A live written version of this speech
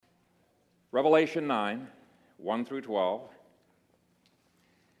Revelation 9, 1 through 12.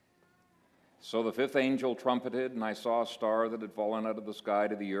 So the fifth angel trumpeted, and I saw a star that had fallen out of the sky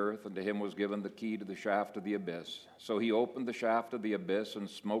to the earth, and to him was given the key to the shaft of the abyss. So he opened the shaft of the abyss, and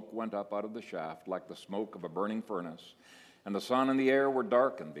smoke went up out of the shaft like the smoke of a burning furnace. And the sun and the air were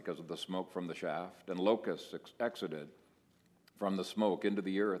darkened because of the smoke from the shaft, and locusts exited from the smoke into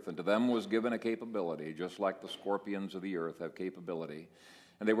the earth, and to them was given a capability, just like the scorpions of the earth have capability.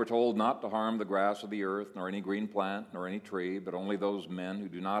 And they were told not to harm the grass of the earth, nor any green plant, nor any tree, but only those men who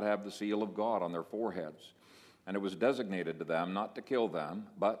do not have the seal of God on their foreheads. And it was designated to them not to kill them,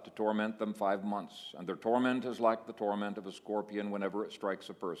 but to torment them 5 months. And their torment is like the torment of a scorpion whenever it strikes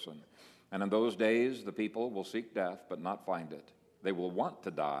a person. And in those days the people will seek death, but not find it. They will want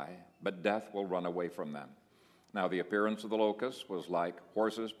to die, but death will run away from them. Now the appearance of the locusts was like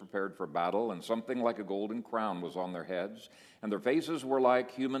horses prepared for battle, and something like a golden crown was on their heads, and their faces were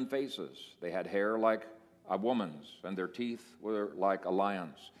like human faces. They had hair like a woman's, and their teeth were like a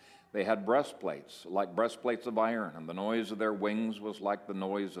lion's. They had breastplates like breastplates of iron, and the noise of their wings was like the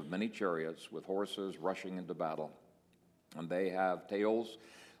noise of many chariots with horses rushing into battle. And they have tails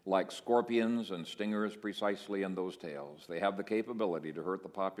like scorpions and stingers precisely in those tails. They have the capability to hurt the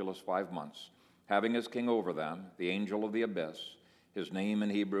populace 5 months. Having as king over them the angel of the abyss. His name in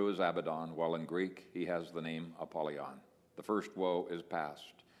Hebrew is Abaddon, while in Greek he has the name Apollyon. The first woe is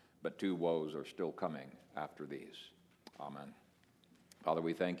past, but 2 woes are still coming after these. Amen. Father,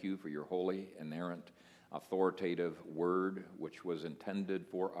 we thank you for your holy, inerrant, authoritative word, which was intended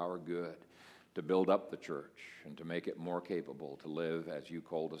for our good, to build up the church and to make it more capable to live as you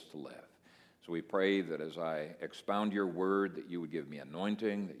called us to live. So we pray that as I expound your word, that you would give me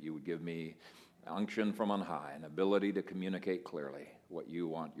anointing, that you would give me unction from on high, an ability to communicate clearly what you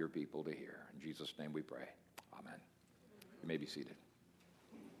want your people to hear. In Jesus' name we pray. Amen. You may be seated.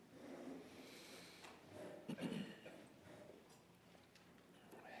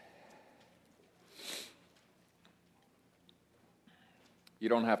 You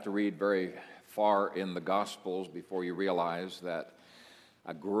don't have to read very far in the Gospels before you realize that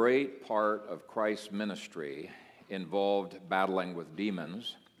a great part of Christ's ministry involved battling with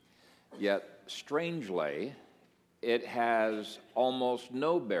demons, yet strangely, it has almost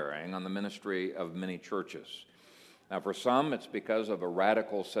no bearing on the ministry of many churches. Now, for some, it's because of a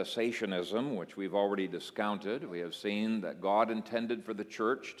radical cessationism, which we've already discounted. We have seen that God intended for the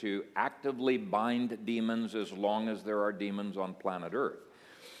church to actively bind demons as long as there are demons on planet Earth.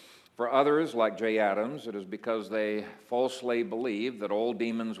 For others, like Jay Adams, it is because they falsely believe that all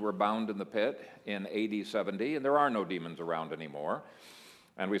demons were bound in the pit in AD 70, and there are no demons around anymore.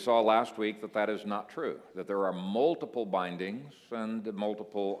 And we saw last week that that is not true, that there are multiple bindings and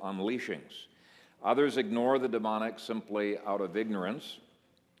multiple unleashings. Others ignore the demonic simply out of ignorance,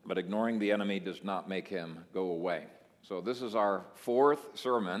 but ignoring the enemy does not make him go away. So this is our 4th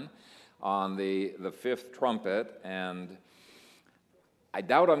sermon on the 5th trumpet, and I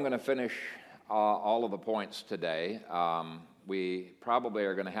doubt I'm going to finish all of the points today. We probably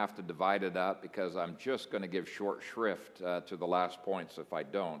are going to have to divide it up because I'm just going to give short shrift to the last points if I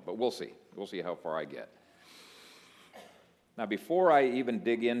don't, but we'll see. We'll see how far I get. Now, before I even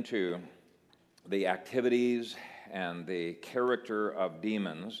dig into the activities and the character of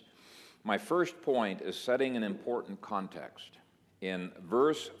demons, my first point is setting an important context. In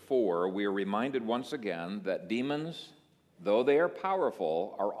verse 4, we are reminded once again that demons, though they are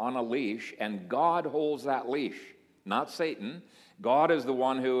powerful, are on a leash, and God holds that leash, not Satan. God is the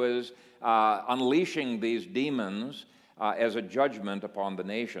one who is unleashing these demons as a judgment upon the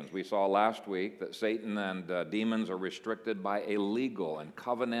nations. We saw last week that Satan and demons are restricted by a legal and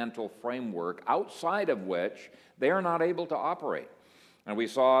covenantal framework outside of which they are not able to operate. And we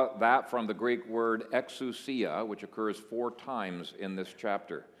saw that from the Greek word exousia, which occurs 4 times in this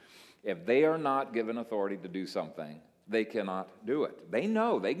chapter. If they are not given authority to do something, they cannot do it. They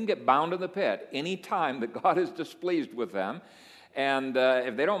know they can get bound in the pit any time that God is displeased with them. And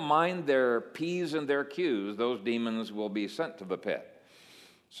if they don't mind their P's and their Q's, those demons will be sent to the pit.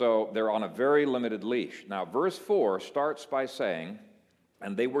 So they're on a very limited leash. Now, verse 4 starts by saying,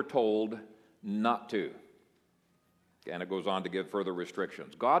 and they were told not to. And it goes on to give further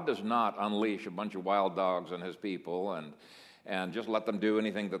restrictions. God does not unleash a bunch of wild dogs on his people and just let them do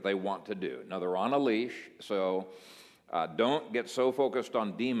anything that they want to do. No, they're on a leash, so don't get so focused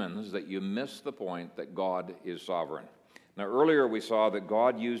on demons that you miss the point that God is sovereign. Now, earlier we saw that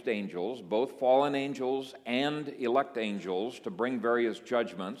God used angels, both fallen angels and elect angels, to bring various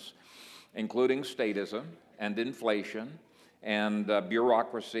judgments, including statism and inflation and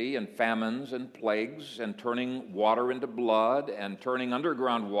bureaucracy and famines and plagues and turning water into blood and turning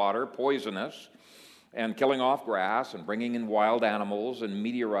underground water poisonous and killing off grass and bringing in wild animals and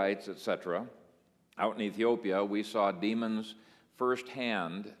meteorites, etc. Out in Ethiopia, we saw demons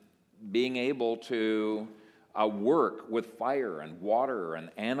firsthand being able to work with fire and water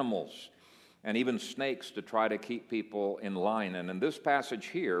and animals and even snakes to try to keep people in line. And in this passage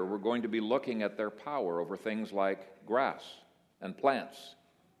here, we're going to be looking at their power over things like grass and plants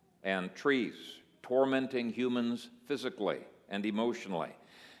and trees, tormenting humans physically and emotionally.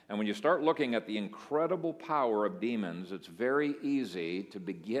 And when you start looking at the incredible power of demons, it's very easy to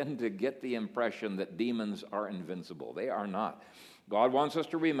begin to get the impression that demons are invincible. They are not. God wants us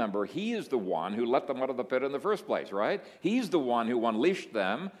to remember He is the one who let them out of the pit in the first place, right? He's the one who unleashed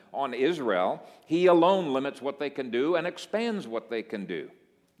them on Israel. He alone limits what they can do and expands what they can do.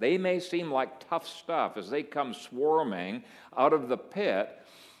 They may seem like tough stuff as they come swarming out of the pit,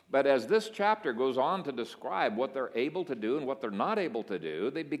 but as this chapter goes on to describe what they're able to do and what they're not able to do,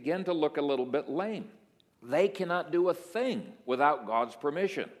 they begin to look a little bit lame. They cannot do a thing without God's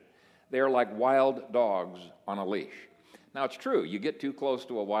permission. They're like wild dogs on a leash. Now, it's true, you get too close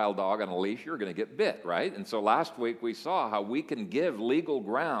to a wild dog on a leash, you're going to get bit, right? And so last week we saw how we can give legal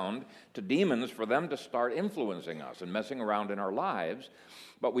ground to demons for them to start influencing us and messing around in our lives.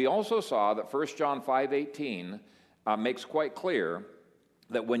 But we also saw that 1 John 5:18 makes quite clear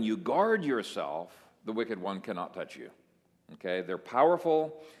that when you guard yourself, the wicked one cannot touch you. Okay, they're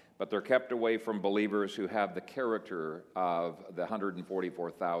powerful, but they're kept away from believers who have the character of the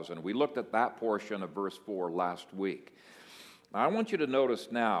 144,000. We looked at that portion of verse 4 last week. Now, I want you to notice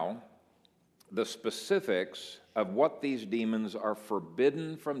now the specifics of what these demons are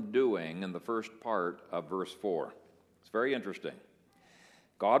forbidden from doing in the first part of verse 4. It's very interesting.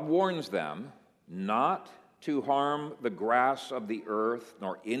 God warns them not to harm the grass of the earth,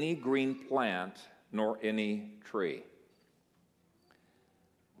 nor any green plant, nor any tree.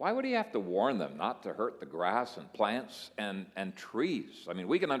 Why would He have to warn them not to hurt the grass and plants and trees? I mean,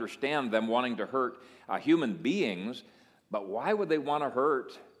 we can understand them wanting to hurt human beings, but why would they want to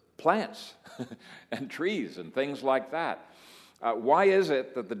hurt plants and trees and things like that? Why is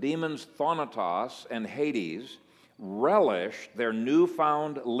it that the demons Thanatos and Hades relish their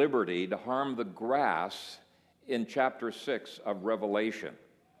newfound liberty to harm the grass in chapter 6 of Revelation?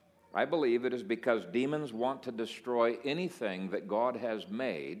 I believe it is because demons want to destroy anything that God has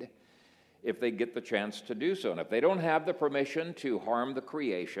made if they get the chance to do so. And if they don't have the permission to harm the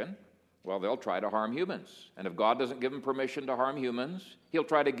creation, well, they'll try to harm humans. And if God doesn't give them permission to harm humans, He'll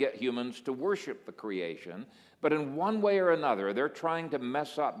try to get humans to worship the creation. But in one way or another, they're trying to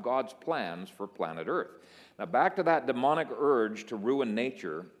mess up God's plans for planet Earth. Now, back to that demonic urge to ruin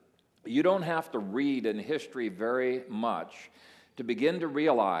nature, you don't have to read in history very much to begin to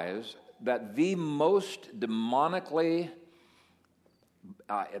realize that the most demonically,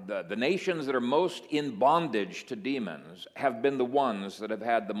 the nations that are most in bondage to demons have been the ones that have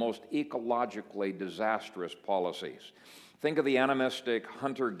had the most ecologically disastrous policies. Think of the animistic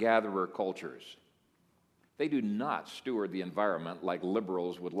hunter-gatherer cultures. They do not steward the environment like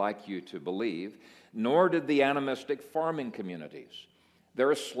liberals would like you to believe, nor did the animistic farming communities.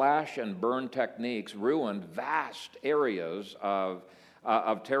 Their slash and burn techniques ruined vast areas of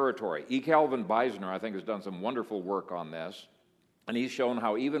territory. E. Calvin Beisner, I think, has done some wonderful work on this. And he's shown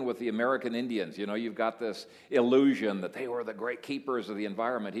how even with the American Indians, you've got this illusion that they were the great keepers of the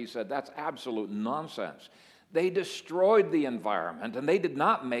environment. He said that's absolute nonsense. They destroyed the environment, and they did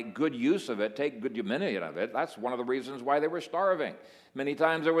not make good use of it, take good dominion of it. That's one of the reasons why they were starving. Many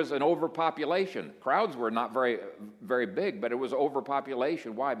times there was an overpopulation. Crowds were not very, very big, but it was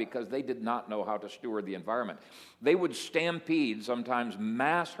overpopulation. Why? Because they did not know how to steward the environment. They would stampede, sometimes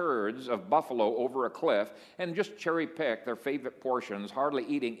mass herds of buffalo over a cliff and just cherry pick their favorite portions, hardly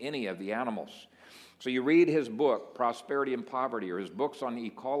eating any of the animals. So you read his book, Prosperity and Poverty, or his books on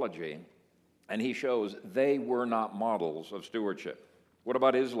ecology, and he shows they were not models of stewardship. What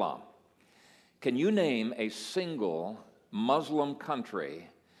about Islam? Can you name a single Muslim country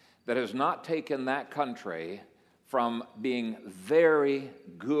that has not taken that country from being very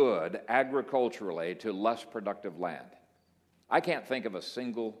good agriculturally to less productive land? I can't think of a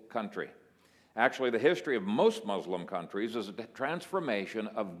single country. Actually, the history of most Muslim countries is a transformation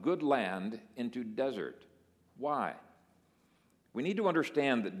of good land into desert. Why? We need to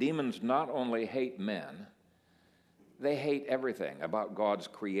understand that demons not only hate men, they hate everything about God's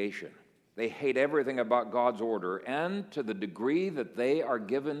creation. They hate everything about God's order, and to the degree that they are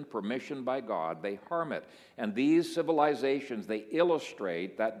given permission by God, they harm it. And these civilizations, they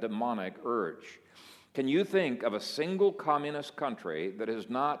illustrate that demonic urge. Can you think of a single communist country that has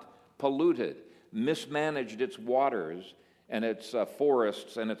not polluted, mismanaged its waters and its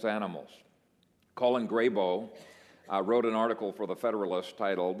forests and its animals? Colin Graybo wrote an article for The Federalist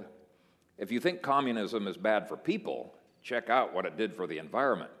titled, "If you think communism is bad for people, check out what it did for the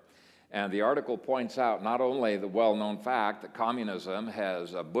environment." And the article points out not only the well-known fact that communism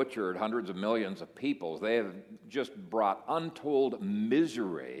has butchered hundreds of millions of people, they have just brought untold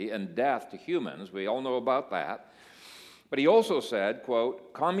misery and death to humans. We all know about that. But he also said,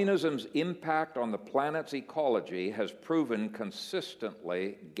 quote, "Communism's impact on the planet's ecology has proven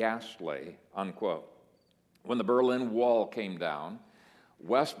consistently ghastly," unquote. When the Berlin Wall came down,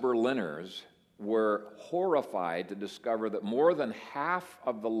 West Berliners were horrified to discover that more than half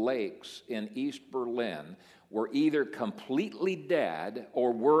of the lakes in East Berlin were either completely dead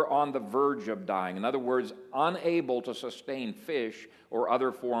or were on the verge of dying. In other words, unable to sustain fish or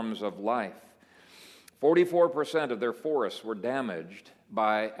other forms of life. 44% of their forests were damaged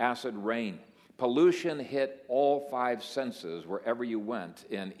by acid rain. Pollution hit all five senses wherever you went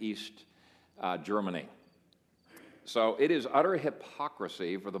in East Germany. So it is utter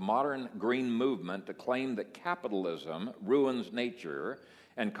hypocrisy for the modern green movement to claim that capitalism ruins nature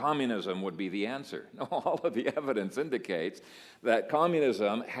and communism would be the answer. No, all of the evidence indicates that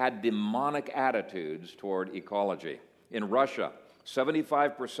communism had demonic attitudes toward ecology. In Russia,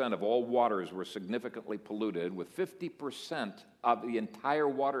 75% of all waters were significantly polluted, with 50% of the entire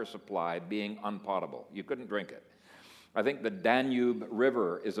water supply being unpotable. You couldn't drink it. I think the Danube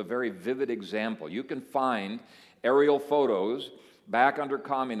River is a very vivid example. You can find aerial photos back under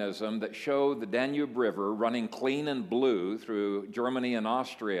communism that show the Danube River running clean and blue through Germany and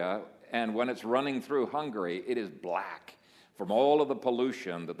Austria, and when it's running through Hungary, it is black from all of the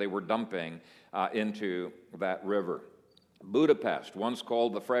pollution that they were dumping into that river. Budapest, once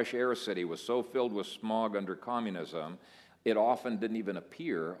called the fresh air city, was so filled with smog under communism, it often didn't even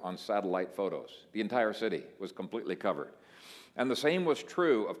appear on satellite photos. The entire city was completely covered. And the same was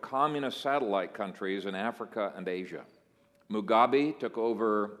true of communist satellite countries in Africa and Asia. Mugabe took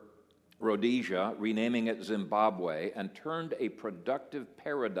over Rhodesia, renaming it Zimbabwe, and turned a productive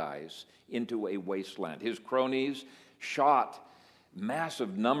paradise into a wasteland. His cronies shot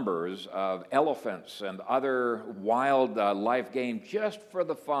massive numbers of elephants and other wild life game just for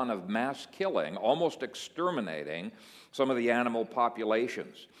the fun of mass killing, almost exterminating some of the animal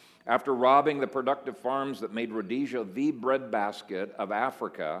populations. After robbing the productive farms that made Rhodesia the breadbasket of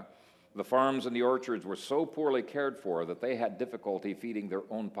Africa, the farms and the orchards were so poorly cared for that they had difficulty feeding their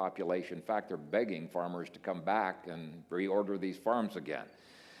own population. In fact, they're begging farmers to come back and reorder these farms again.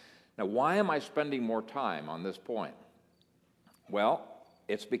 Now, why am I spending more time on this point? Well,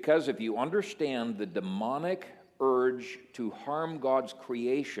 it's because if you understand the demonic urge to harm God's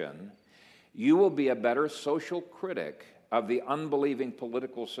creation, you will be a better social critic of the unbelieving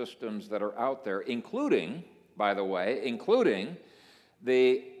political systems that are out there, including, by the way,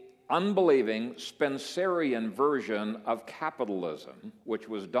 the unbelieving Spencerian version of capitalism, which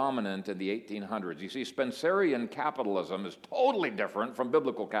was dominant in the 1800s. You see, Spencerian capitalism is totally different from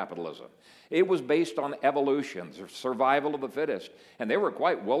biblical capitalism. It was based on evolution, the survival of the fittest, and they were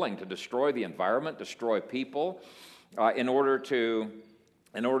quite willing to destroy the environment, destroy people, in order to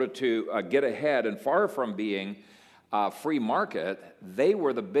get ahead. And far from being free market, they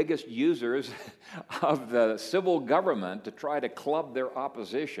were the biggest users of the civil government to try to club their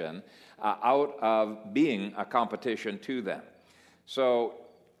opposition out of being a competition to them. So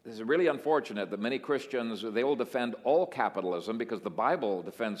this is really unfortunate that many Christians, they will defend all capitalism because the Bible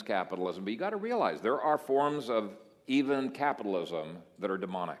defends capitalism, but you got to realize there are forms of even capitalism that are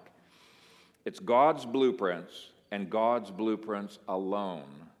demonic. It's God's blueprints and God's blueprints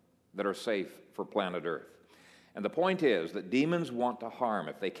alone that are safe for planet Earth. And the point is that demons want to harm.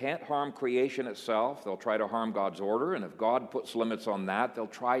 If they can't harm creation itself, they'll try to harm God's order. And if God puts limits on that, they'll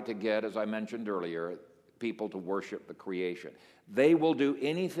try to get, as I mentioned earlier, people to worship the creation. They will do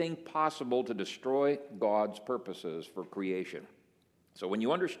anything possible to destroy God's purposes for creation. So when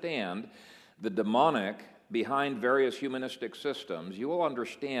you understand the demonic behind various humanistic systems, you will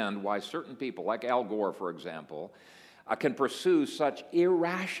understand why certain people, like Al Gore, for example, can pursue such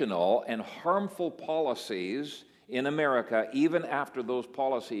irrational and harmful policies in America, even after those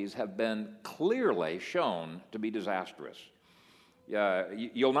policies have been clearly shown to be disastrous.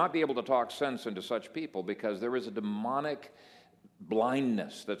 You'll not be able to talk sense into such people because there is a demonic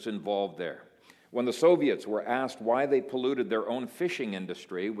blindness that's involved there. When the Soviets were asked why they polluted their own fishing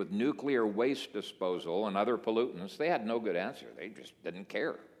industry with nuclear waste disposal and other pollutants, they had no good answer. They just didn't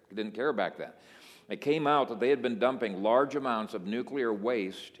care. didn't care back then. It came out that they had been dumping large amounts of nuclear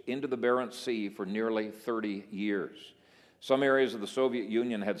waste into the Barents Sea for nearly 30 years. Some areas of the Soviet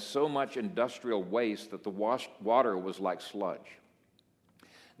Union had so much industrial waste that the water was like sludge.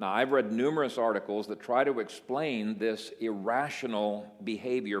 Now, I've read numerous articles that try to explain this irrational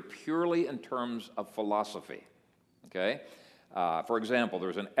behavior purely in terms of philosophy, okay? For example,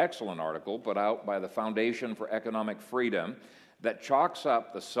 there's an excellent article put out by the Foundation for Economic Freedom that chalks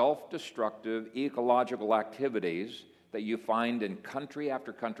up the self-destructive ecological activities that you find in country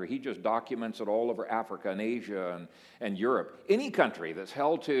after country. He just documents it all over Africa and Asia and Europe. Any country that's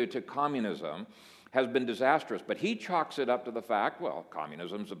held to communism has been disastrous, but he chalks it up to the fact, well,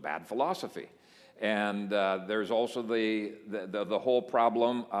 communism's a bad philosophy. And there's also the whole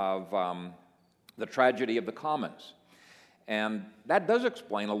problem of the tragedy of the commons. And that does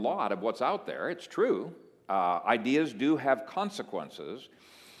explain a lot of what's out there. It's true. Ideas do have consequences,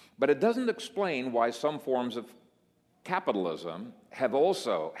 but it doesn't explain why some forms of capitalism have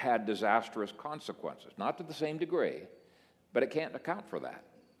also had disastrous consequences. Not to the same degree, but it can't account for that.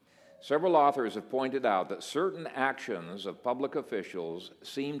 Several authors have pointed out that certain actions of public officials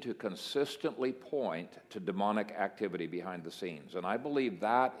seem to consistently point to demonic activity behind the scenes. And I believe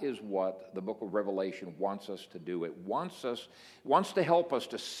that is what the book of Revelation wants us to do. It wants to help us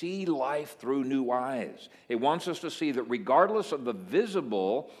to see life through new eyes. It wants us to see that regardless of the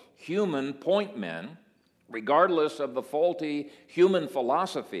visible human point men, regardless of the faulty human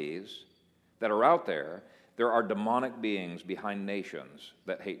philosophies that are out there are demonic beings behind nations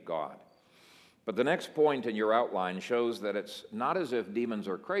that hate God. But the next point in your outline shows that it's not as if demons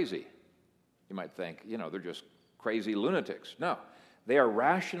are crazy. You might think, they're just crazy lunatics. No, they are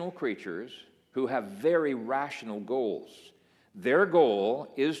rational creatures who have very rational goals. Their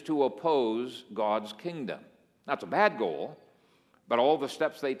goal is to oppose God's kingdom. That's a bad goal, but all the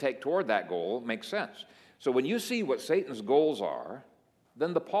steps they take toward that goal make sense. So when you see what Satan's goals are,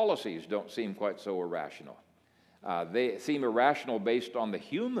 then the policies don't seem quite so irrational. They seem irrational based on the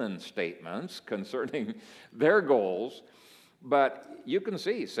human statements concerning their goals, but you can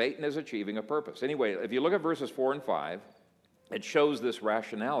see Satan is achieving a purpose. Anyway, if you look at verses 4 and 5, it shows this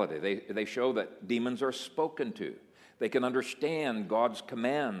rationality. They show that demons are spoken to. They can understand God's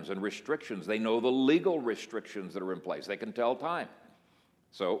commands and restrictions. They know the legal restrictions that are in place. They can tell time.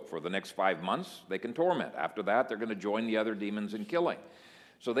 So for the next 5 months, they can torment. After that, they're going to join the other demons in killing.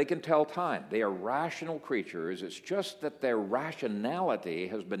 So they can tell time. They are rational creatures. It's just that their rationality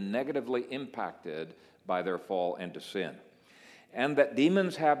has been negatively impacted by their fall into sin. And that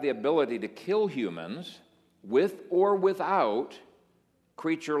demons have the ability to kill humans with or without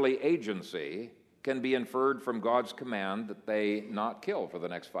creaturely agency can be inferred from God's command that they not kill for the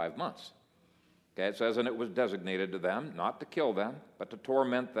next 5 months. Okay, it says, and it was designated to them not to kill them, but to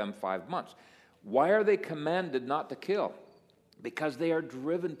torment them 5 months. Why are they commanded not to kill? Because they are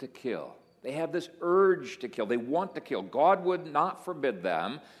driven to kill. They have this urge to kill. They want to kill. God would not forbid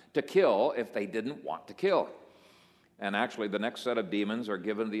them to kill if they didn't want to kill. And actually, the next set of demons are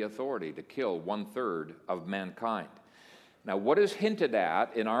given the authority to kill 1/3 of mankind. Now, what is hinted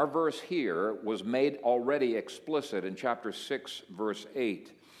at in our verse here was made already explicit in chapter 6, verse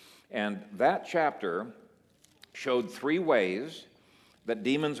 8. And that chapter showed 3 ways that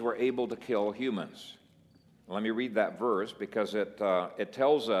demons were able to kill humans. Let me read that verse because it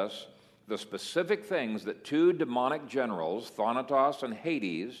tells us the specific things that 2 demonic generals, Thanatos and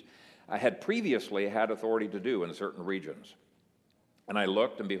Hades, had previously had authority to do in certain regions. And I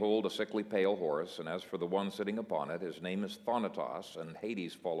looked, and behold, a sickly pale horse, and as for the one sitting upon it, his name is Thanatos, and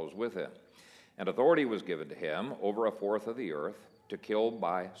Hades follows with him. And authority was given to him over 1/4 of the earth to kill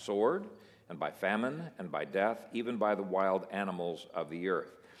by sword, and by famine, and by death, even by the wild animals of the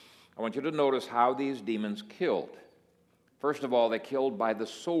earth. I want you to notice how these demons killed. First of all, they killed by the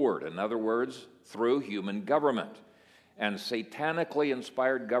sword, in other words, through human government. And satanically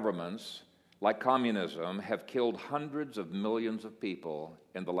inspired governments, like communism, have killed hundreds of millions of people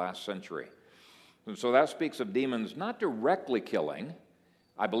in the last century. And so that speaks of demons not directly killing.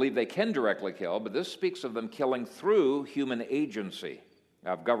 I believe they can directly kill, but this speaks of them killing through human agency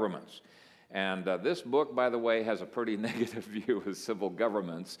of governments. And this book, by the way, has a pretty negative view of civil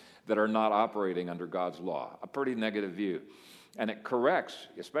governments that are not operating under God's law, a pretty negative view. And it corrects,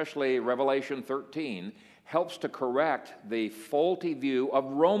 especially Revelation 13, helps to correct the faulty view of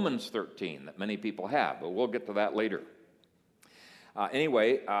Romans 13 that many people have, but we'll get to that later.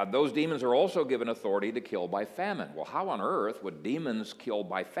 Anyway, those demons are also given authority to kill by famine. Well, how on earth would demons kill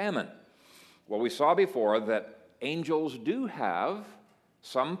by famine? Well, we saw before that angels do have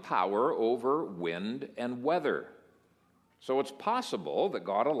some power over wind and weather. So it's possible that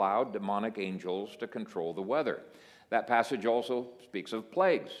God allowed demonic angels to control the weather. That passage also speaks of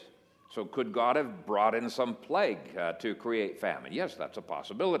plagues. So could God have brought in some plague to create famine? Yes, that's a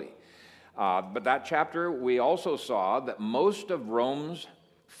possibility. But that chapter, we also saw that most of Rome's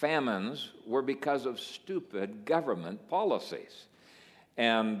famines were because of stupid government policies.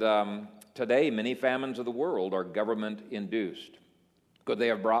 And today, many famines of the world are government-induced. Could they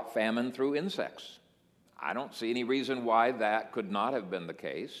have brought famine through insects? I don't see any reason why that could not have been the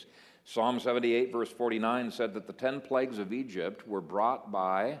case. Psalm 78, verse 49 said that the 10 plagues of Egypt were brought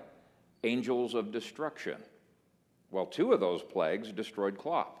by angels of destruction. Well, 2 of those plagues destroyed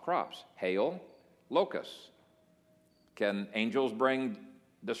crops, hail, locusts. Can angels bring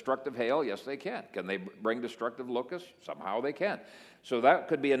destructive hail? Yes, they can. Can they bring destructive locusts? Somehow they can. So that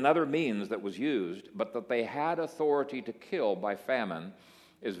could be another means that was used, but that they had authority to kill by famine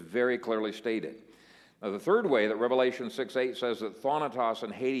is very clearly stated. Now, the third way that Revelation 6:8 says that Thanatos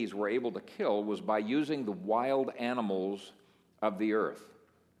and Hades were able to kill was by using the wild animals of the earth.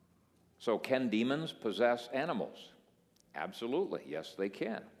 So can demons possess animals? Absolutely, yes, they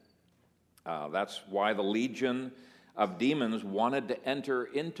can. That's why the legion of demons wanted to enter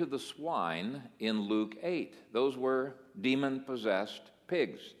into the swine in Luke 8. Those were demon-possessed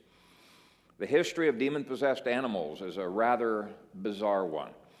pigs. The history of demon-possessed animals is a rather bizarre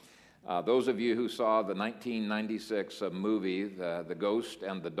one. Those of you who saw the 1996 movie, The Ghost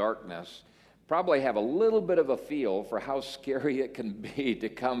and the Darkness, probably have a little bit of a feel for how scary it can be to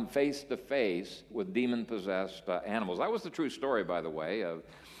come face to face with demon-possessed animals. That was the true story, by the way, of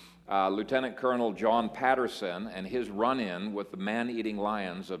Lieutenant Colonel John Patterson and his run-in with the man-eating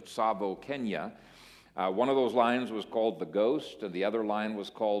lions of Tsavo, Kenya. One of those lions was called the Ghost, and the other lion was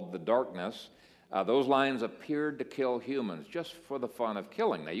called the Darkness. Those lions appeared to kill humans just for the fun of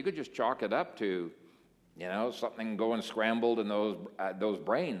killing. Now, you could just chalk it up to, something going scrambled in those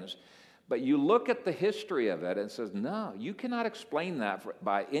brains. But you look at the history of it and it says, no, you cannot explain that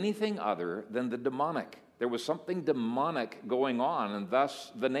by anything other than the demonic. There was something demonic going on, and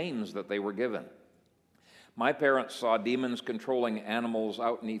thus the names that they were given. My parents saw demons controlling animals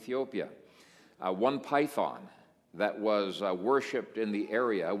out in Ethiopia. One python that was worshipped in the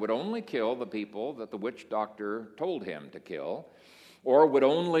area would only kill the people that the witch doctor told him to kill, or would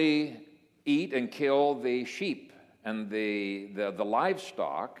only eat and kill the sheep and the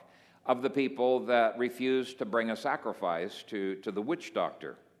livestock of the people that refused to bring a sacrifice to the witch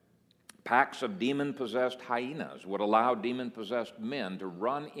doctor. Packs of demon-possessed hyenas would allow demon-possessed men to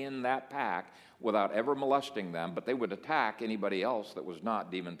run in that pack without ever molesting them, but they would attack anybody else that was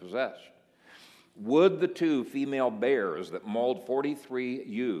not demon-possessed. Would the 2 female bears that mauled 43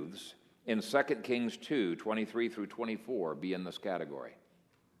 youths in 2 Kings 2, 23 through 24 be in this category?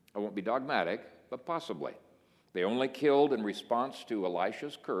 I won't be dogmatic, but possibly. They only killed in response to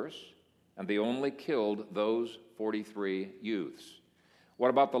Elisha's curse, and they only killed those 43 youths. What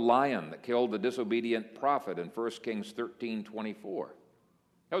about the lion that killed the disobedient prophet in 1 Kings 13:24?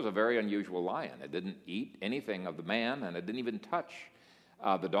 That was a very unusual lion. It didn't eat anything of the man, and it didn't even touch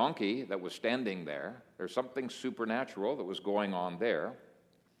the donkey that was standing there. There's something supernatural that was going on there.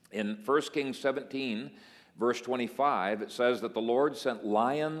 In 1 Kings 17, verse 25, it says that the Lord sent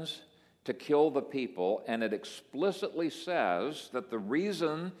lions to kill the people, and it explicitly says that the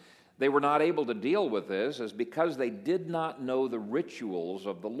reason they were not able to deal with this is because they did not know the rituals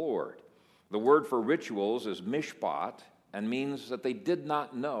of the Lord. The word for rituals is mishpat, and means that they did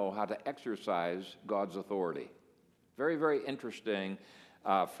not know how to exercise God's authority. Very, very interesting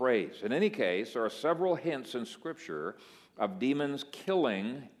phrase. In any case, there are several hints in Scripture of demons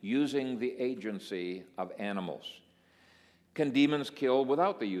killing using the agency of animals. Can demons kill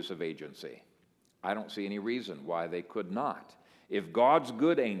without the use of agency? I don't see any reason why they could not. If God's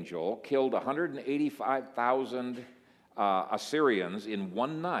good angel killed 185,000 Assyrians in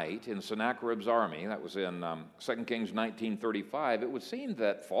one night in Sennacherib's army, that was in 2 Kings 19:35, it would seem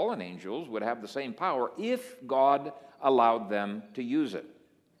that fallen angels would have the same power if God allowed them to use it.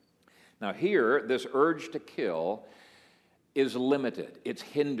 Now here, this urge to kill is limited, it's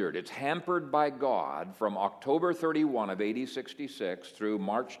hindered, it's hampered by God from October 31 of AD 66 through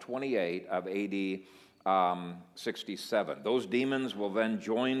March 28 of AD 67. Those demons will then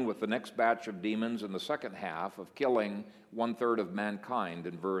join with the next batch of demons in the second half of killing 1/3 of mankind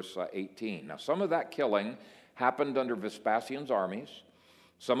in verse 18. Now, some of that killing happened under Vespasian's armies.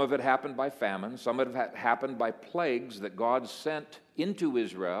 Some of it happened by famine. Some of it happened by plagues that God sent into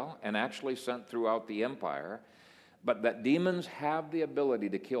Israel and actually sent throughout the empire. But that demons have the ability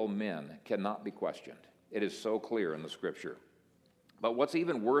to kill men cannot be questioned. It is so clear in the Scripture. But what's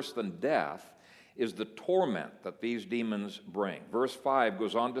even worse than death is the torment that these demons bring. Verse 5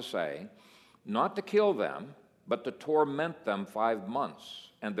 goes on to say, not to kill them, but to torment them 5 months.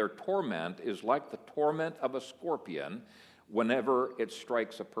 And their torment is like the torment of a scorpion whenever it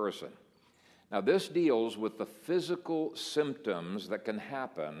strikes a person. Now, this deals with the physical symptoms that can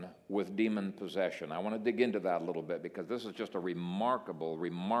happen with demon possession. I want to dig into that a little bit because this is just a remarkable,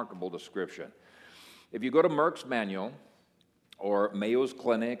 remarkable description. If you go to Merck's Manual or Mayo's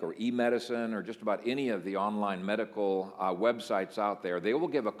Clinic or eMedicine or just about any of the online medical websites out there, they will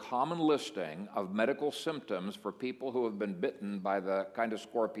give a common listing of medical symptoms for people who have been bitten by the kind of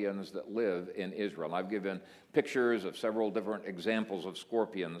scorpions that live in Israel. I've given pictures of several different examples of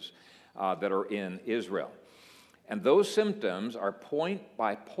scorpions that are in Israel. And those symptoms are point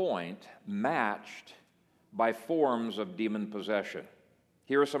by point matched by forms of demon possession.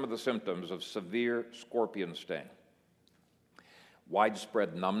 Here are some of the symptoms of severe scorpion sting: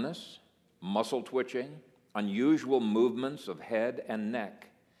 widespread numbness, muscle twitching, unusual movements of head and neck,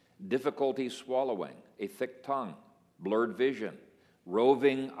 difficulty swallowing, a thick tongue, blurred vision,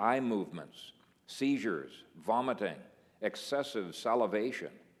 roving eye movements, seizures, vomiting, excessive salivation,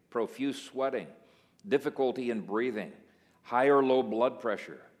 profuse sweating, difficulty in breathing, high or low blood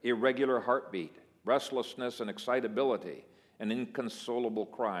pressure, irregular heartbeat, restlessness and excitability, and inconsolable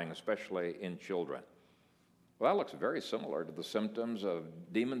crying, especially in children. Well, that looks very similar to the symptoms of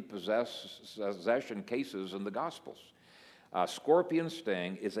demon possession cases in the Gospels. Scorpion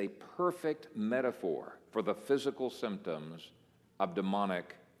sting is a perfect metaphor for the physical symptoms of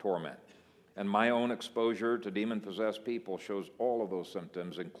demonic torment. And my own exposure to demon-possessed people shows all of those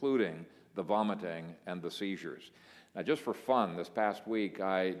symptoms, including the vomiting and the seizures. Now, just for fun, this past week,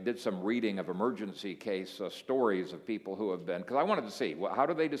 I did some reading of emergency case stories of people who have been, because I wanted to see, how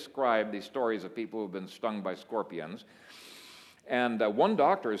do they describe these stories of people who have been stung by scorpions? And one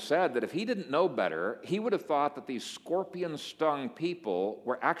doctor said that if he didn't know better, he would have thought that these scorpion-stung people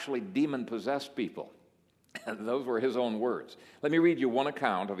were actually demon-possessed people. And those were his own words. Let me read you one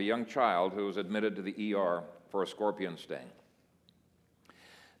account of a young child who was admitted to the ER for a scorpion sting.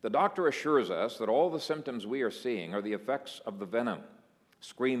 The doctor assures us that all the symptoms we are seeing are the effects of the venom: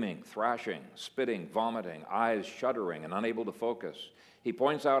 screaming, thrashing, spitting, vomiting, eyes shuddering and unable to focus. He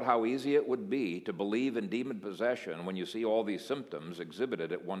points out how easy it would be to believe in demon possession when you see all these symptoms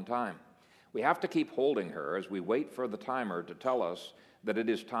exhibited at one time. We have to keep holding her as we wait for the timer to tell us that it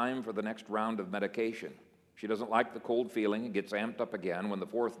is time for the next round of medication. She doesn't like the cold feeling and gets amped up again when the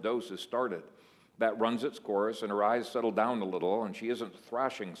 4th dose is started. That runs its course, and her eyes settle down a little, and she isn't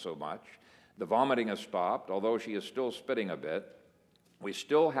thrashing so much. The vomiting has stopped, although she is still spitting a bit. We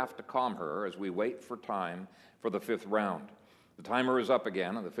still have to calm her as we wait for time for the 5th round. The timer is up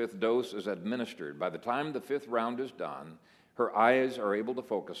again, and the 5th dose is administered. By the time the 5th round is done, her eyes are able to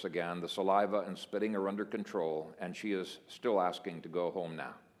focus again, the saliva and spitting are under control, and she is still asking to go home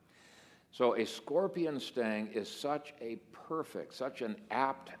now. So a scorpion sting is such an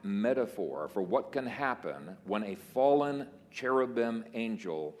apt metaphor for what can happen when a fallen cherubim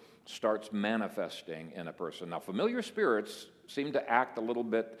angel starts manifesting in a person. Now, familiar spirits seem to act a little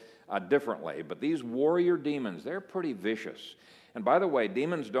bit differently, but these warrior demons, they're pretty vicious. And by the way,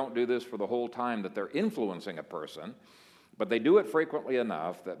 demons don't do this for the whole time that they're influencing a person, but they do it frequently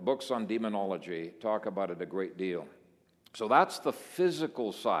enough that books on demonology talk about it a great deal. So that's the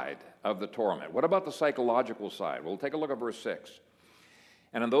physical side of the torment. What about the psychological side? We'll take a look at verse 6.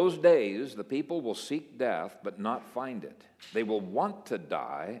 And in those days, the people will seek death, but not find it. They will want to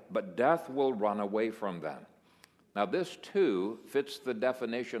die, but death will run away from them. Now, this too fits the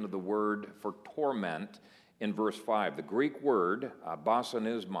definition of the word for torment in verse 5. The Greek word,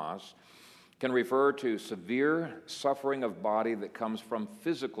 basanismos, can refer to severe suffering of body that comes from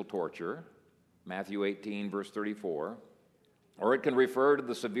physical torture, Matthew 18, verse 34, or it can refer to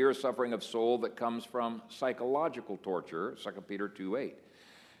the severe suffering of soul that comes from psychological torture, 2 Peter 2:8.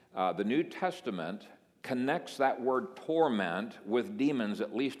 The New Testament connects that word torment with demons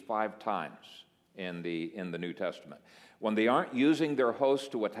at least 5 times in the New Testament. When they aren't using their hosts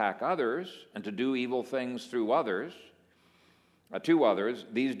to attack others and to do evil things through others, to others,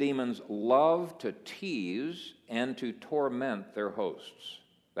 these demons love to tease and to torment their hosts.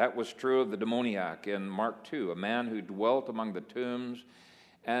 That was true of the demoniac in Mark 2, a man who dwelt among the tombs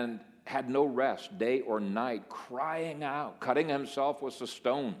and had no rest day or night, crying out, cutting himself with the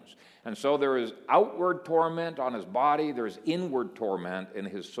stones. And so there is outward torment on his body, there is inward torment in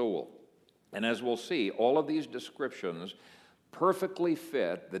his soul. And as we'll see, all of these descriptions perfectly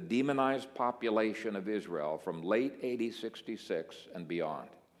fit the demonized population of Israel from late AD 66 and beyond.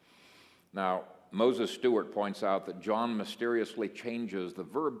 Now, Moses Stewart points out that John mysteriously changes the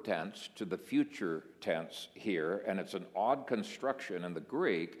verb tense to the future tense here, and it's an odd construction in the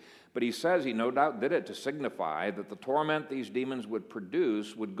Greek, but he says he no doubt did it to signify that the torment these demons would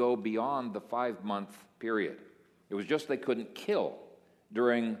produce would go beyond the 5-month period. It was just they couldn't kill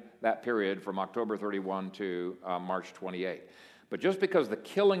during that period from October 31 to March 28. But just because the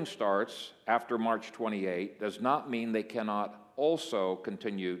killing starts after March 28 does not mean they cannot also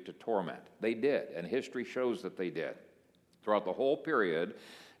continue to torment. They did, and history shows that they did. Throughout the whole period,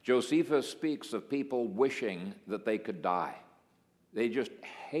 Josephus speaks of people wishing that they could die. They just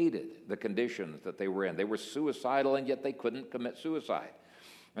hated the conditions that they were in. They were suicidal, and yet they couldn't commit suicide.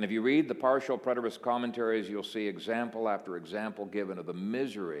 And if you read the partial preterist commentaries, you'll see example after example given of the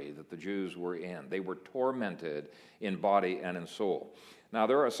misery that the Jews were in. They were tormented in body and in soul. Now,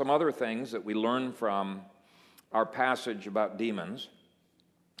 there are some other things that we learn from our passage about demons.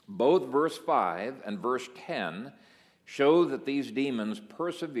 Both verse 5 and verse 10 show that these demons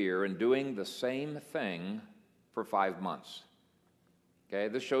persevere in doing the same thing for 5 months. Okay,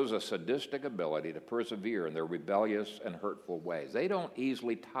 this shows a sadistic ability to persevere in their rebellious and hurtful ways. They don't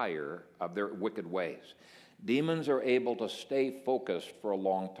easily tire of their wicked ways. Demons are able to stay focused for a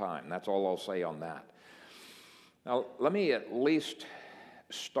long time. That's all I'll say on that. Now, let me at least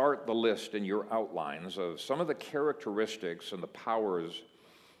start the list in your outlines of some of the characteristics and the powers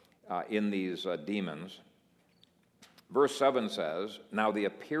in these demons. Verse 7 says, "Now the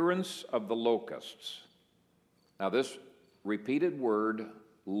appearance of the locusts." Now this repeated word,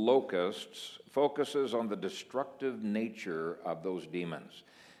 locusts, focuses on the destructive nature of those demons.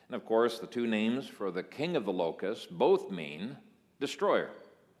 And of course, the two names for the king of the locusts both mean destroyer.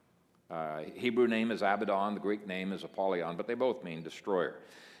 Hebrew name is Abaddon, the Greek name is Apollyon, but they both mean destroyer.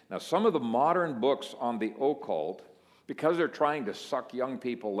 Now, some of the modern books on the occult, because they're trying to suck young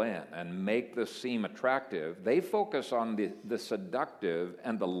people in and make this seem attractive, they focus on the seductive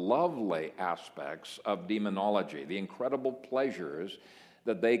and the lovely aspects of demonology, the incredible pleasures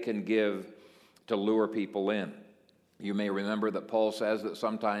that they can give to lure people in. You may remember that Paul says that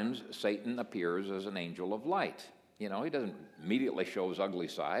sometimes Satan appears as an angel of light. You know, he doesn't immediately show his ugly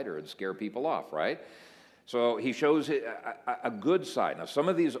side or scare people off, right? So he shows a good side. Now, some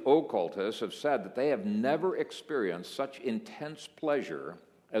of these occultists have said that they have never experienced such intense pleasure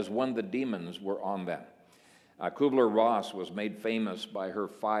as when the demons were on them. Kubler-Ross was made famous by her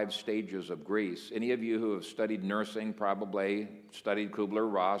 5 stages of grief. Any of you who have studied nursing probably studied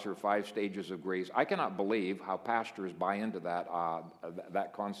Kubler-Ross, her 5 stages of grief. I cannot believe how pastors buy into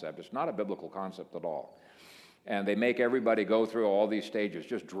that concept. It's not a biblical concept at all. And they make everybody go through all these stages,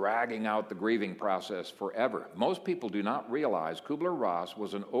 just dragging out the grieving process forever. Most people do not realize Kubler-Ross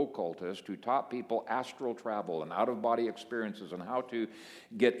was an occultist who taught people astral travel and out-of-body experiences and how to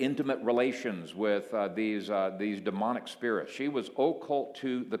get intimate relations with these demonic spirits. She was occult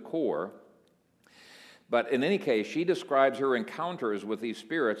to the core. But in any case, she describes her encounters with these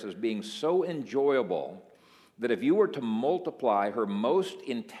spirits as being so enjoyable that if you were to multiply her most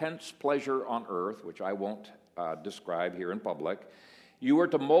intense pleasure on earth, which I won't describe here in public, you were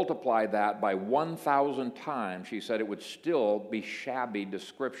to multiply that by 1,000 times, she said it would still be shabby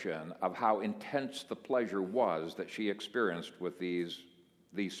description of how intense the pleasure was that she experienced with these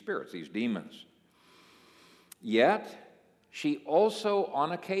spirits, these demons. Yet, she also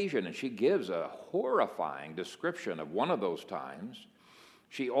on occasion, and she gives a horrifying description of one of those times,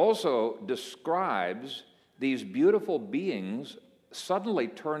 she also describes these beautiful beings suddenly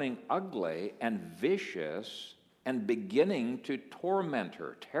turning ugly and vicious and beginning to torment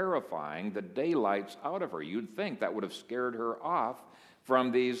her, terrifying the daylights out of her. You'd think that would have scared her off from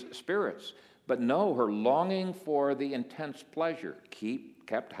these spirits. But no, her longing for the intense pleasure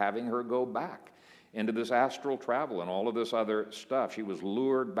kept having her go back into this astral travel and all of this other stuff. She was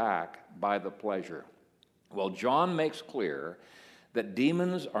lured back by the pleasure. Well, John makes clear that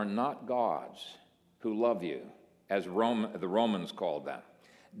demons are not gods who love you, as the Romans called them.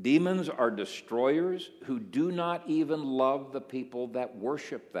 Demons are destroyers who do not even love the people that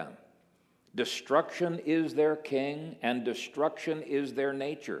worship them. Destruction is their king, and destruction is their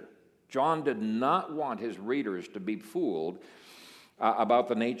nature. John did not want his readers to be fooled about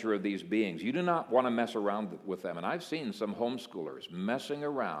the nature of these beings. You do not want to mess around with them. And I've seen some homeschoolers messing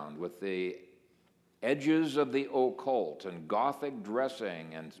around with the edges of the occult and Gothic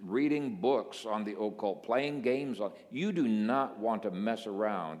dressing and reading books on the occult, playing games on. You do not want to mess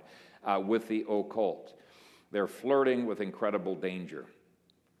around with the occult. They're flirting with incredible danger.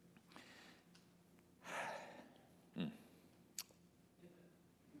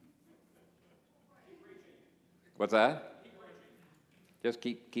 What's that? Just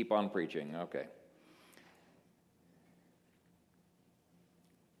keep on preaching. Okay.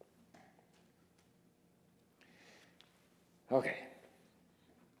 Okay.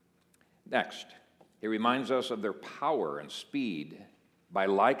 Next, he reminds us of their power and speed by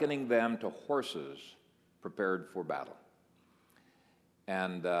likening them to horses prepared for battle.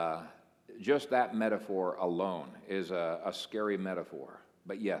 And just that metaphor alone is a scary metaphor.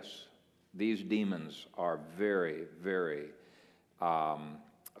 But yes, these demons are very, very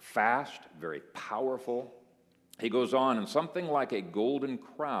fast, very powerful. He goes on, and something like a golden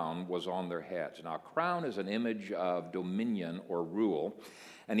crown was on their heads. Now, a crown is an image of dominion or rule.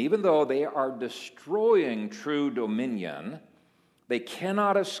 And even though they are destroying true dominion, they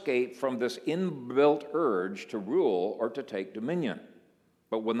cannot escape from this inbuilt urge to rule or to take dominion.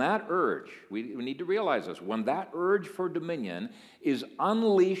 But when that urge, we need to realize this, when that urge for dominion is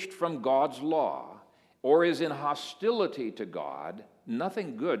unleashed from God's law or is in hostility to God,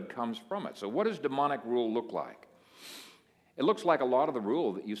 nothing good comes from it. So what does demonic rule look like? It looks like a lot of the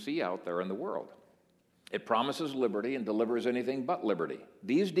rule that you see out there in the world. It promises liberty and delivers anything but liberty.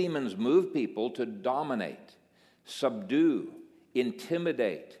 These demons move people to dominate, subdue,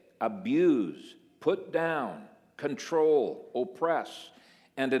 intimidate, abuse, put down, control, oppress.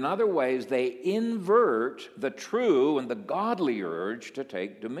 And in other ways, they invert the true and the godly urge to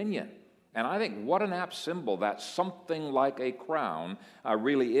take dominion. And I think what an apt symbol that something like a crown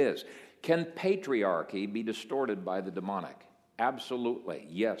really is. Can patriarchy be distorted by the demonic? Absolutely.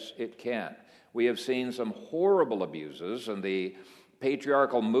 Yes, it can. We have seen some horrible abuses in the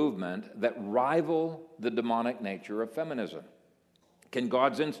patriarchal movement that rival the demonic nature of feminism. Can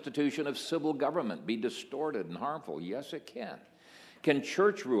God's institution of civil government be distorted and harmful? Yes, it can. Can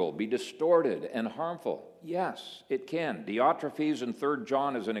church rule be distorted and harmful? Yes, it can. Diotrephes in 3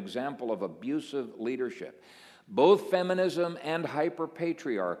 John is an example of abusive leadership. Both feminism and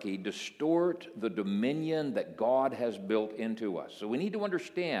hyperpatriarchy distort the dominion that God has built into us. So we need to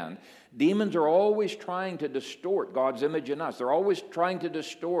understand demons are always trying to distort God's image in us. They're always trying to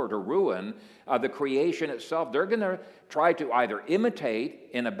distort or ruin the creation itself. They're going to try to either imitate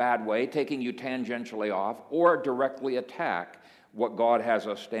in a bad way, taking you tangentially off, or directly attack what God has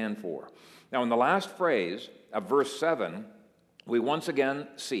us stand for. Now, in the last phrase of verse 7, we once again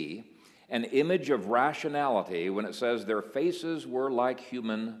see an image of rationality when it says their faces were like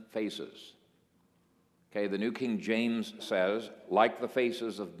human faces. Okay, the New King James says, like the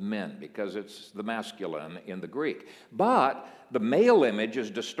faces of men, because it's the masculine in the Greek. But the male image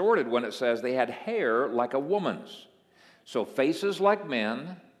is distorted when it says they had hair like a woman's. So faces like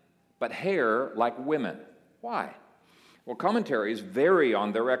men, but hair like women. Why? Well, commentaries vary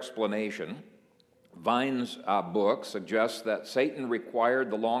on their explanation. Vine's book suggests that Satan required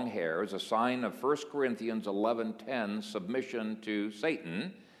the long hair as a sign of 1 Corinthians 11:10 submission to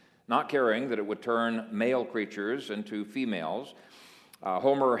Satan, not caring that it would turn male creatures into females.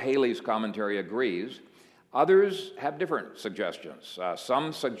 Homer Haley's commentary agrees. Others have different suggestions.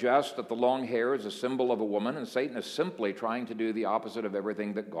 Some suggest that the long hair is a symbol of a woman, and Satan is simply trying to do the opposite of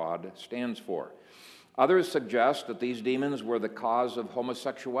everything that God stands for. Others suggest that these demons were the cause of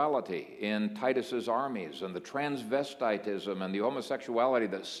homosexuality in Titus's armies and the transvestitism and the homosexuality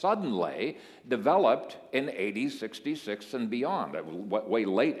that suddenly developed in AD 66 and beyond. Way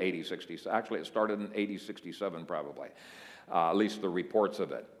late AD 66. Actually, it started in AD 67 probably, at least the reports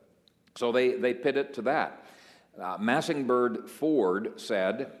of it. So they pit it to that. Massingbird Ford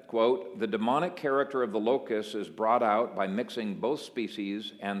said, quote, "The demonic character of the locust is brought out by mixing both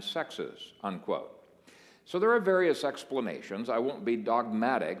species and sexes," unquote. So there are various explanations. I won't be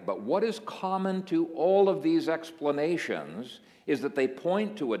dogmatic, but what is common to all of these explanations is that they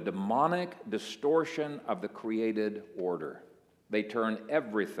point to a demonic distortion of the created order. They turn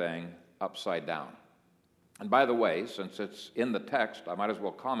everything upside down. And by the way, since it's in the text, I might as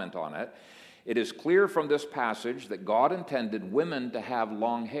well comment on it. It is clear from this passage that God intended women to have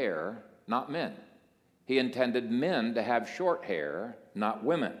long hair, not men. He intended men to have short hair, not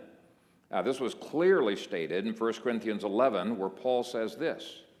women. This was clearly stated in 1 Corinthians 11, where Paul says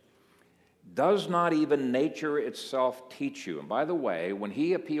this, "Does not even nature itself teach you?" And by the way, when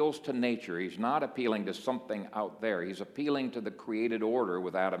he appeals to nature, he's not appealing to something out there. He's appealing to the created order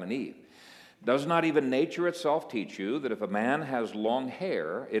with Adam and Eve. "Does not even nature itself teach you that if a man has long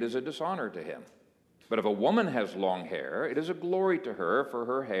hair, it is a dishonor to him? But if a woman has long hair, it is a glory to her, for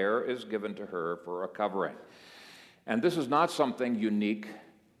her hair is given to her for a covering." And this is not something unique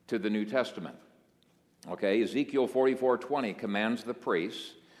to the New Testament. Okay, Ezekiel 44:20 commands the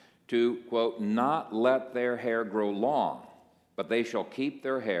priests to, quote, "not let their hair grow long, but they shall keep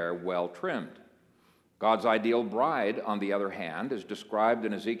their hair well trimmed." God's ideal bride, on the other hand, is described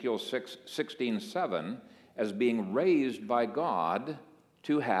in Ezekiel 16:7 as being raised by God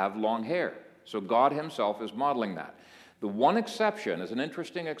to have long hair. So God himself is modeling that. The one exception is an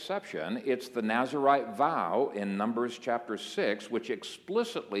interesting exception. It's the Nazirite vow in Numbers chapter 6, which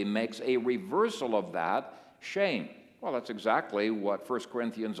explicitly makes a reversal of that shame. Well, that's exactly what 1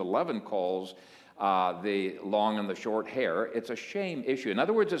 Corinthians 11 calls the long and the short hair. It's a shame issue. In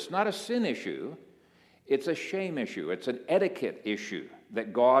other words, it's not a sin issue. It's a shame issue. It's an etiquette issue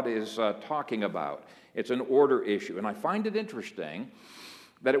that God is talking about. It's an order issue. And I find it interesting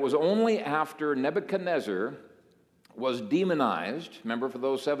that it was only after Nebuchadnezzar was demonized, remember, for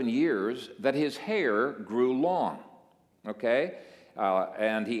those 7 years, that his hair grew long, okay?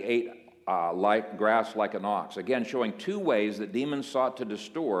 And he ate like grass like an ox. Again, showing two ways that demons sought to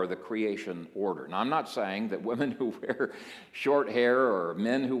distort the creation order. Now, I'm not saying that women who wear short hair or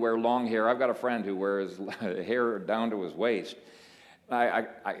men who wear long hair, I've got a friend who wears hair down to his waist.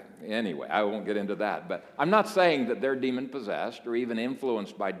 Anyway, I won't get into that. But I'm not saying that they're demon-possessed or even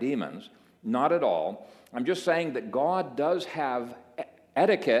influenced by demons. Not at all. I'm just saying that God does have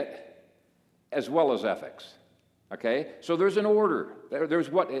etiquette as well as ethics. Okay? So there's an order. There's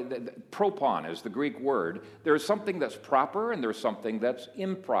what, propon is the Greek word. There's something that's proper and there's something that's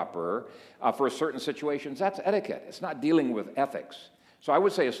improper for certain situations. That's etiquette. It's not dealing with ethics. So I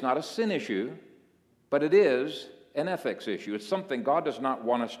would say it's not a sin issue, but it is an ethics issue. It's something God does not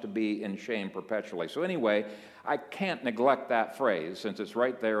want us to be in shame perpetually. So anyway, I can't neglect that phrase since it's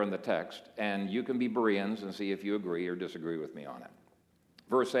right there in the text, and you can be Bereans and see if you agree or disagree with me on it.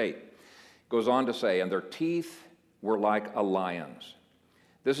 Verse 8 goes on to say, and their teeth were like a lion's.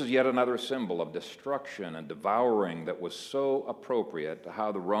 This is yet another symbol of destruction and devouring that was so appropriate to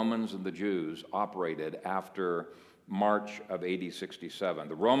how the Romans and the Jews operated after March of AD 67.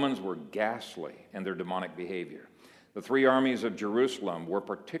 The Romans were ghastly in their demonic behavior. The three armies of Jerusalem were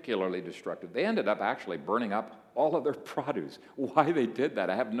particularly destructive. They ended up actually burning up all of their produce. Why they did that,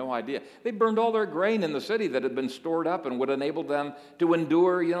 I have no idea. They burned all their grain in the city that had been stored up and would enable them to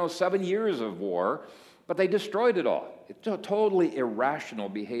endure, 7 years of war, but they destroyed it all. It's a totally irrational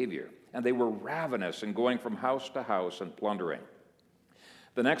behavior, and they were ravenous in going from house to house and plundering.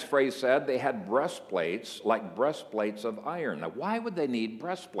 The next phrase said they had breastplates like breastplates of iron. Now, why would they need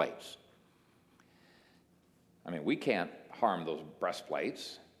breastplates? I mean, we can't harm those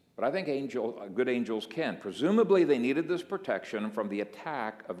breastplates, but I think good angels can. Presumably, they needed this protection from the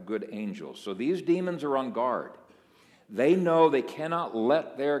attack of good angels. So these demons are on guard. They know they cannot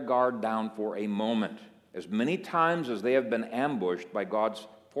let their guard down for a moment. As many times as they have been ambushed by God's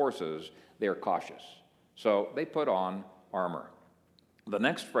forces, they are cautious. So they put on armor. The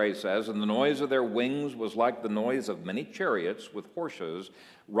next phrase says, and the noise of their wings was like the noise of many chariots with horses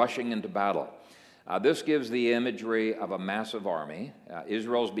rushing into battle. This gives the imagery of a massive army.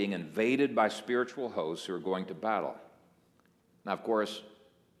 Israel's being invaded by spiritual hosts who are going to battle. Now, of course,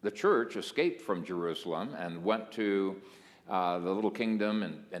 the church escaped from Jerusalem and went to the little kingdom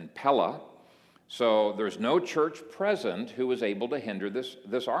in Pella. So there's no church present who was able to hinder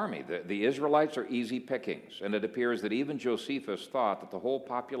this army. The Israelites are easy pickings, and it appears that even Josephus thought that the whole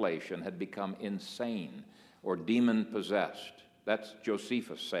population had become insane or demon-possessed. That's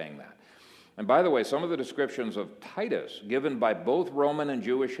Josephus saying that. And by the way, some of the descriptions of Titus given by both Roman and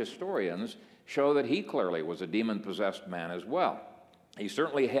Jewish historians show that he clearly was a demon-possessed man as well. He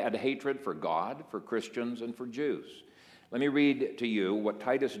certainly had hatred for God, for Christians, and for Jews. Let me read to you what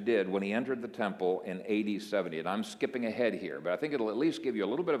Titus did when he entered the temple in AD 70. And I'm skipping ahead here, but I think it'll at least give you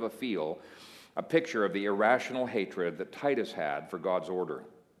a little bit of a picture of the irrational hatred that Titus had for God's order.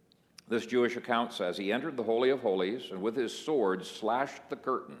 This Jewish account says, he entered the Holy of Holies and with his sword slashed the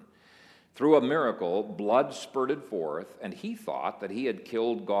curtain. Through a miracle, blood spurted forth, and he thought that he had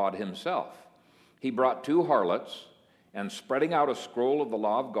killed God himself. He brought 2 harlots, and spreading out a scroll of the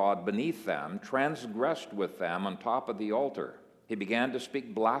law of God beneath them, transgressed with them on top of the altar. He began to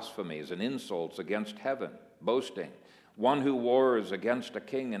speak blasphemies and insults against heaven, boasting, one who wars against a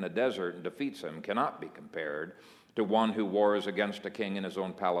king in a desert and defeats him cannot be compared to one who wars against a king in his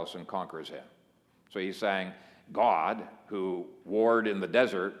own palace and conquers him. So he's saying, God, who warred in the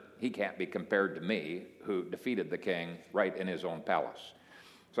desert, he can't be compared to me, who defeated the king right in his own palace.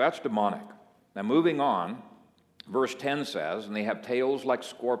 So that's demonic. Now moving on, verse 10 says, and they have tails like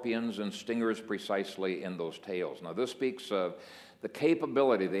scorpions and stingers precisely in those tails. Now this speaks of the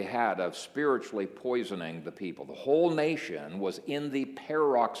capability they had of spiritually poisoning the people. The whole nation was in the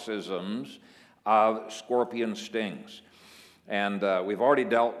paroxysms of scorpion stings. And we've already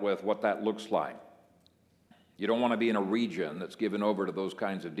dealt with what that looks like. You don't want to be in a region that's given over to those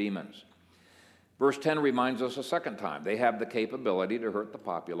kinds of demons. Verse 10 reminds us a second time, they have the capability to hurt the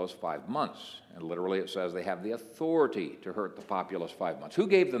populace 5 months. And literally it says they have the authority to hurt the populace 5 months. Who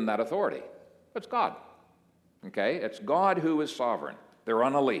gave them that authority? It's God. Okay? It's God who is sovereign. They're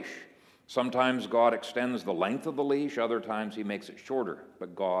on a leash. Sometimes God extends the length of the leash, other times he makes it shorter,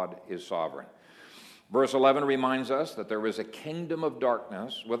 but God is sovereign. Verse 11 reminds us that there is a kingdom of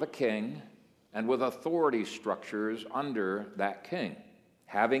darkness with a king and with authority structures under that king,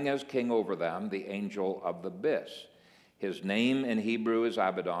 having as king over them the angel of the abyss. His name in Hebrew is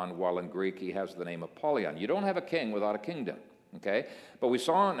Abaddon, while in Greek he has the name Apollyon. You don't have a king without a kingdom, okay? But we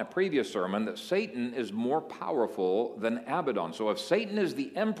saw in a previous sermon that Satan is more powerful than Abaddon. So if Satan is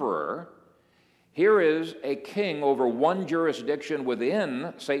the emperor, here is a king over one jurisdiction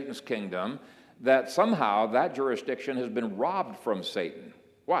within Satan's kingdom that somehow that jurisdiction has been robbed from Satan.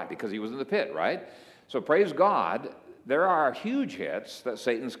 Why? Because he was in the pit, right? So praise God, there are huge hits that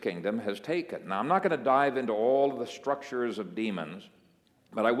Satan's kingdom has taken. Now, I'm not going to dive into all of the structures of demons,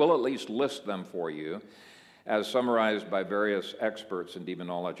 but I will at least list them for you as summarized by various experts in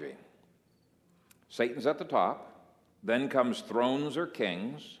demonology. Satan's at the top, then comes thrones or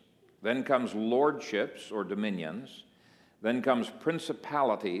kings, then comes lordships or dominions, then comes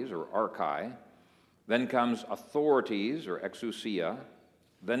principalities or archi, then comes authorities or exousia,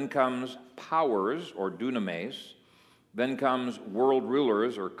 then comes powers or dunamis, then comes world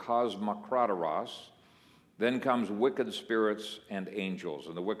rulers or cosmokratoros, then comes wicked spirits and angels.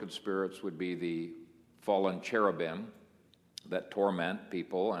 And the wicked spirits would be the fallen cherubim that torment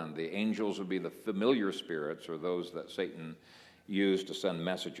people, and the angels would be the familiar spirits or those that Satan used to send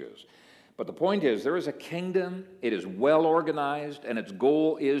messages. But the point is, there is a kingdom, it is well organized, and its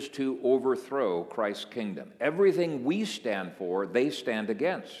goal is to overthrow Christ's kingdom. Everything we stand for, they stand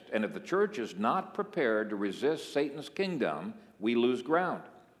against. And if the church is not prepared to resist Satan's kingdom, we lose ground.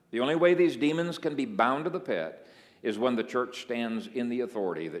 The only way these demons can be bound to the pit is when the church stands in the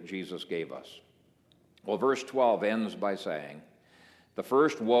authority that Jesus gave us. Well, verse 12 ends by saying, the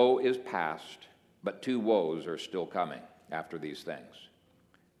first woe is past, but two woes are still coming after these things.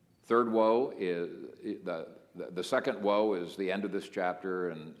 Third woe is, the second woe is the end of this chapter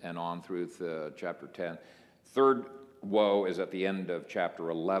and on through chapter 10. Third woe is at the end of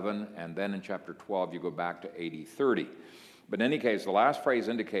chapter 11, and then in chapter 12 you go back to AD 30. But in any case, the last phrase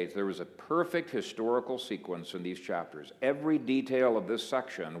indicates there was a perfect historical sequence in these chapters. Every detail of this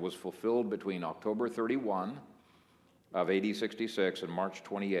section was fulfilled between October 31 of AD 66 and March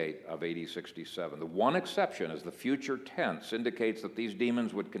 28 of AD 67. The one exception is the future tense indicates that these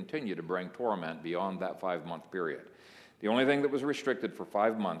demons would continue to bring torment beyond that 5-month period. The only thing that was restricted for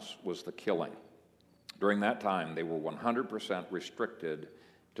 5 months was the killing. During that time, they were 100% restricted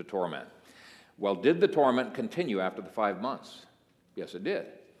to torment. Well, did the torment continue after the 5 months? Yes, it did.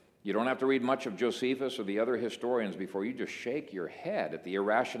 You don't have to read much of Josephus or the other historians before you just shake your head at the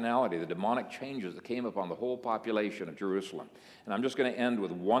irrationality, the demonic changes that came upon the whole population of Jerusalem. And I'm just going to end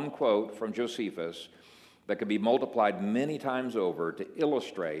with one quote from Josephus that could be multiplied many times over to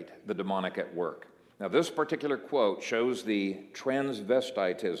illustrate the demonic at work. Now, this particular quote shows the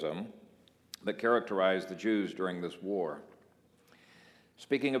transvestitism that characterized the Jews during this war.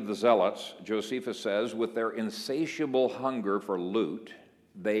 Speaking of the zealots, Josephus says, with their insatiable hunger for loot,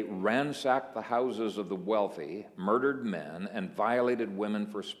 they ransacked the houses of the wealthy, murdered men, and violated women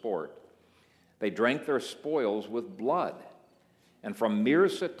for sport. They drank their spoils with blood, and from mere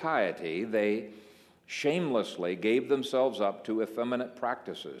satiety they shamelessly gave themselves up to effeminate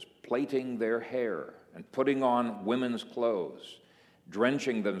practices, plaiting their hair and putting on women's clothes,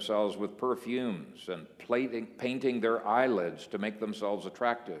 drenching themselves with perfumes and painting their eyelids to make themselves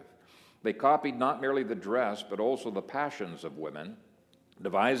attractive. They copied not merely the dress, but also the passions of women,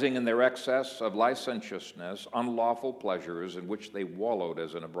 devising in their excess of licentiousness unlawful pleasures in which they wallowed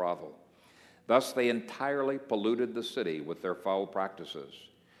as in a brothel. Thus they entirely polluted the city with their foul practices.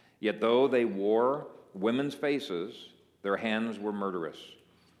 Yet though they wore women's faces, their hands were murderous.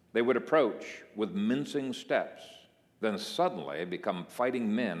 They would approach with mincing steps, then suddenly become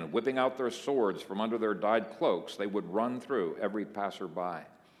fighting men, whipping out their swords from under their dyed cloaks. They would run through every passerby.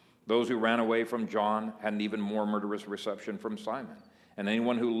 Those who ran away from John had an even more murderous reception from Simon. And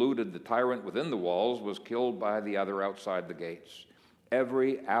anyone who looted the tyrant within the walls was killed by the other outside the gates.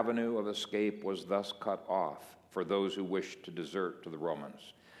 Every avenue of escape was thus cut off for those who wished to desert to the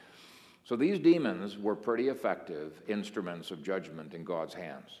Romans. So these demons were pretty effective instruments of judgment in God's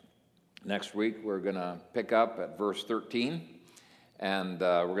hands. Next week, we're going to pick up at verse 13, and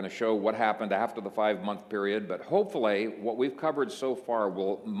we're going to show what happened after the 5-month period. But hopefully, what we've covered so far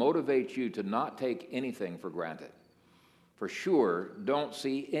will motivate you to not take anything for granted. For sure, don't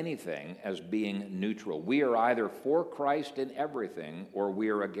see anything as being neutral. We are either for Christ in everything or we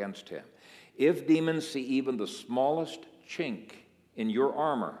are against him. If demons see even the smallest chink in your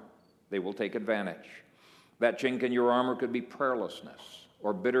armor, they will take advantage. That chink in your armor could be prayerlessness,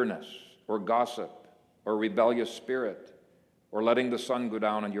 or bitterness, or gossip, or rebellious spirit, or letting the sun go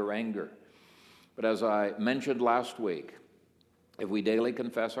down in your anger. But as I mentioned last week, if we daily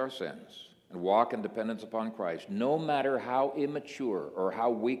confess our sins and walk in dependence upon Christ, no matter how immature or how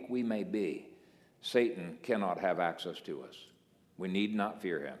weak we may be, Satan cannot have access to us. We need not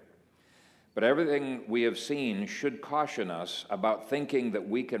fear him. But everything we have seen should caution us about thinking that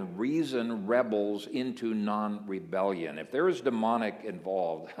we can reason rebels into non-rebellion. If there is demonic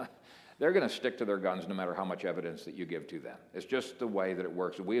involved, they're going to stick to their guns no matter how much evidence that you give to them. It's just the way that it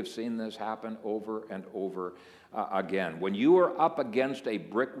works. We have seen this happen over and over again. When you are up against a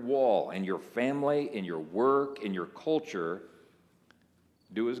brick wall in your family, in your work, in your culture,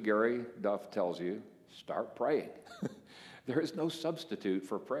 do as Gary Duff tells you, start praying. There is no substitute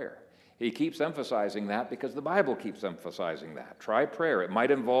for prayer. He keeps emphasizing that because the Bible keeps emphasizing that. Try prayer. It might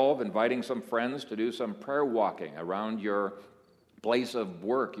involve inviting some friends to do some prayer walking around your place of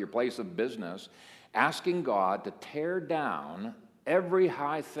work, your place of business, asking God to tear down every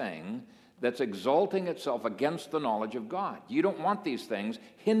high thing that's exalting itself against the knowledge of God. You don't want these things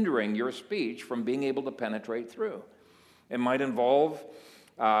hindering your speech from being able to penetrate through. It might involve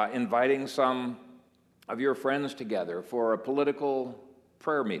inviting some of your friends together for a political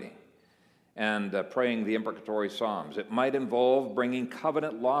prayer meeting and praying the imprecatory psalms. It might involve bringing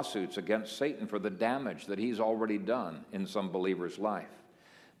covenant lawsuits against Satan for the damage that he's already done in some believer's life.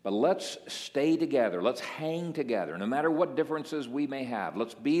 But let's stay together. Let's hang together. No matter what differences we may have,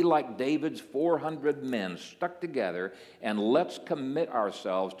 let's be like David's 400 men stuck together, and let's commit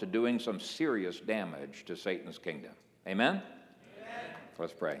ourselves to doing some serious damage to Satan's kingdom. Amen? Amen.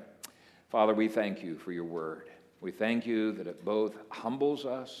 Let's pray. Father, we thank you for your word. We thank you that it both humbles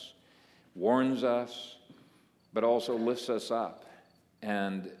us, warns us, but also lifts us up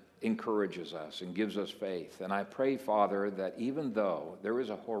and encourages us and gives us faith. And I pray, Father, that even though there is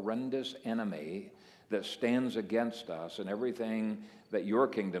a horrendous enemy that stands against us and everything that your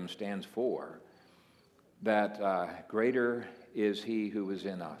kingdom stands for, that greater is he who is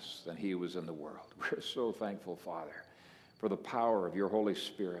in us than he who is in the world. We're so thankful, Father, for the power of your Holy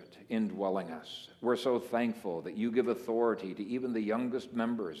Spirit indwelling us. We're so thankful that you give authority to even the youngest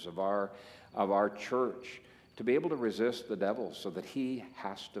members of our church to be able to resist the devil so that he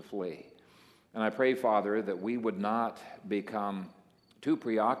has to flee. And I pray, Father, that we would not become too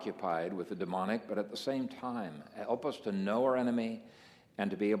preoccupied with the demonic, but at the same time, help us to know our enemy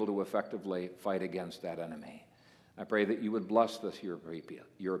and to be able to effectively fight against that enemy. I pray that you would bless your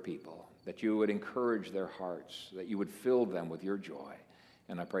people, that you would encourage their hearts, that you would fill them with your joy.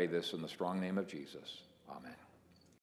 And I pray this in the strong name of Jesus. Amen.